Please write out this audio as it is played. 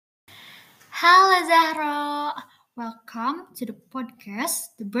Halo Zahra, welcome to the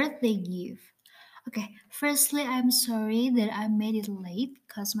podcast The Birthday Gift. Okay, firstly, I'm sorry that I made it late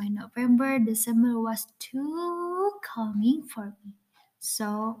because my November, December was too calming for me.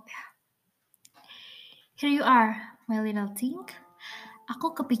 So, here you are, my little thing.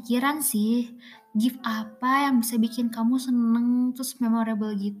 Aku kepikiran sih, gift apa yang bisa bikin kamu seneng terus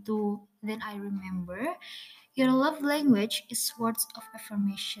memorable gitu. Then I remember, your love language is words of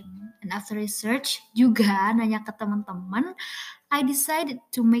affirmation. And after research juga nanya ke teman-teman, I decided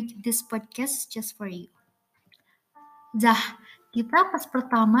to make this podcast just for you. Zah, kita pas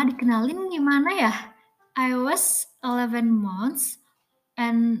pertama dikenalin gimana ya? I was 11 months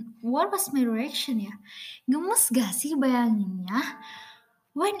and what was my reaction ya? Gemes gak sih bayanginnya?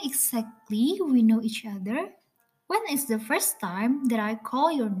 When exactly we know each other? When is the first time that I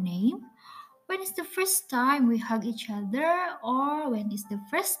call your name? When is the first time we hug each other? Or when is the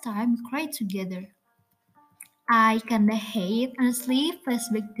first time we cry together? I kinda hate, honestly,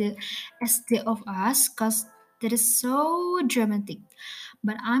 flashback the SD of us cause that is so dramatic.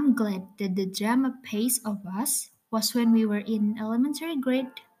 But I'm glad that the drama phase of us was when we were in elementary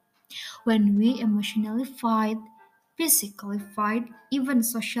grade, when we emotionally fight, physically fight, even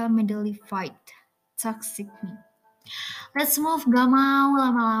social medially fight. Toxic me. Let's move, gak mau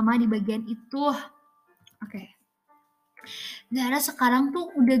lama-lama di bagian itu. Oke. Zara sekarang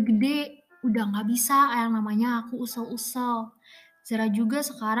tuh udah gede, udah gak bisa yang namanya aku usel-usel. Zara juga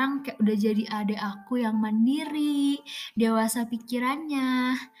sekarang kayak udah jadi adik aku yang mandiri, dewasa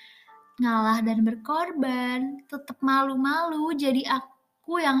pikirannya, ngalah dan berkorban, tetap malu-malu jadi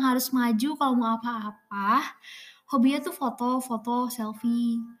aku yang harus maju kalau mau apa-apa. Hobinya tuh foto-foto,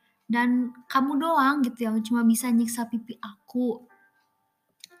 selfie. Dan kamu doang gitu yang cuma bisa nyiksa pipi aku.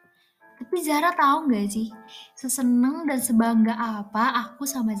 Tapi Zahra tahu nggak sih, seseneng dan sebangga apa aku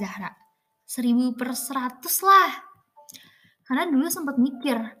sama Zahra? 1000/100 lah. Karena dulu sempat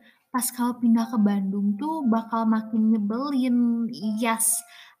mikir, pas kalau pindah ke Bandung tuh bakal makin nyebelin. Yes,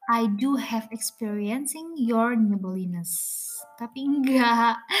 I do have experiencing your nyebeliness. Tapi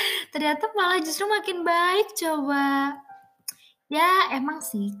enggak, ternyata malah justru makin baik coba. Ya emang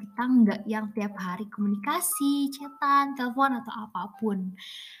sih kita nggak yang tiap hari komunikasi, chatan, telepon atau apapun.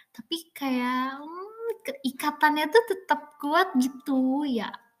 Tapi kayak ikatannya tuh tetap kuat gitu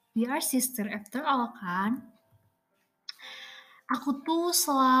ya. We are sister after all kan. Aku tuh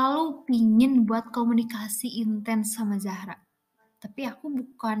selalu pingin buat komunikasi intens sama Zahra. Tapi aku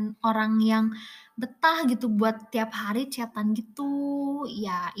bukan orang yang betah gitu buat tiap hari chatan gitu.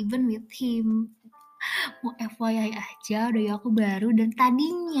 Ya, even with him. Mau FYI aja, udah aku baru. Dan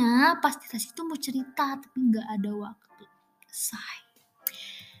tadinya pas di tas itu mau cerita, tapi nggak ada waktu. Say.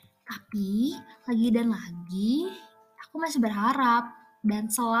 Tapi, lagi dan lagi, aku masih berharap.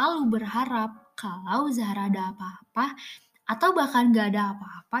 Dan selalu berharap kalau Zahra ada apa-apa, atau bahkan gak ada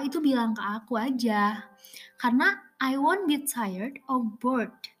apa-apa, itu bilang ke aku aja. Karena I won't be tired or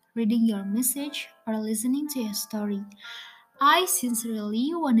bored reading your message or listening to your story. I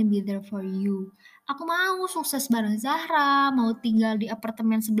sincerely wanna be there for you. Aku mau sukses bareng Zahra, mau tinggal di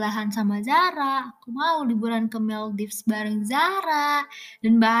apartemen sebelahan sama Zahra, aku mau liburan ke Maldives bareng Zahra,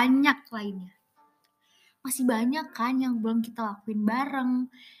 dan banyak lainnya. Masih banyak kan yang belum kita lakuin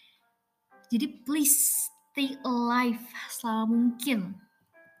bareng. Jadi please stay alive selama mungkin.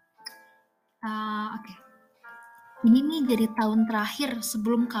 Oke. Ini nih jadi tahun terakhir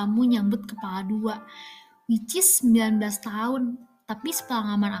sebelum kamu nyambut kepala 2, which is 19 tahun. Tapi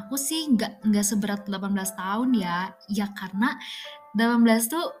sepengalaman aku sih nggak seberat 18 tahun ya. Ya karena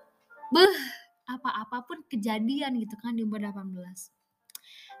 18 tuh, apa-apa pun kejadian gitu kan di umur 18.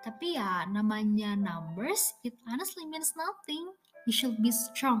 Tapi ya namanya numbers, it honestly means nothing. You should be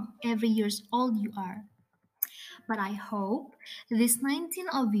strong every years old you are. But I hope this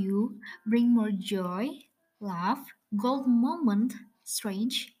 19 of you bring more joy, love, gold moment,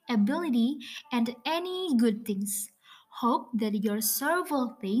 strange, ability, and any good things. Hope that your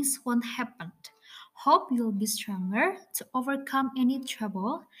several things won't happen. Hope you'll be stronger to overcome any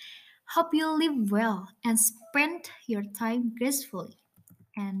trouble. Hope you'll live well and spend your time gracefully.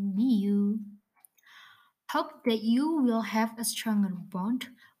 And be you. Hope that you will have a stronger bond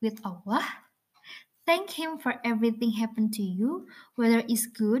with Allah. Thank Him for everything happened to you, whether it's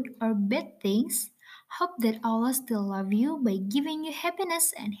good or bad things. Hope that Allah still love you by giving you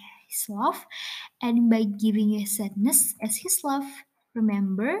happiness and His love, and by giving you sadness as His love.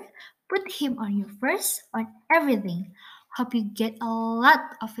 Remember, put Him on your first on everything. Hope you get a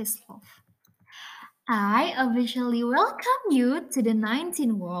lot of His love. I officially welcome you to the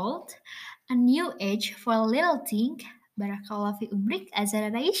 19th world, a new age for a little thing. Barakallah fi umrik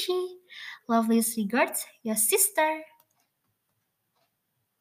azara Raishi. Lovely regards, your sister.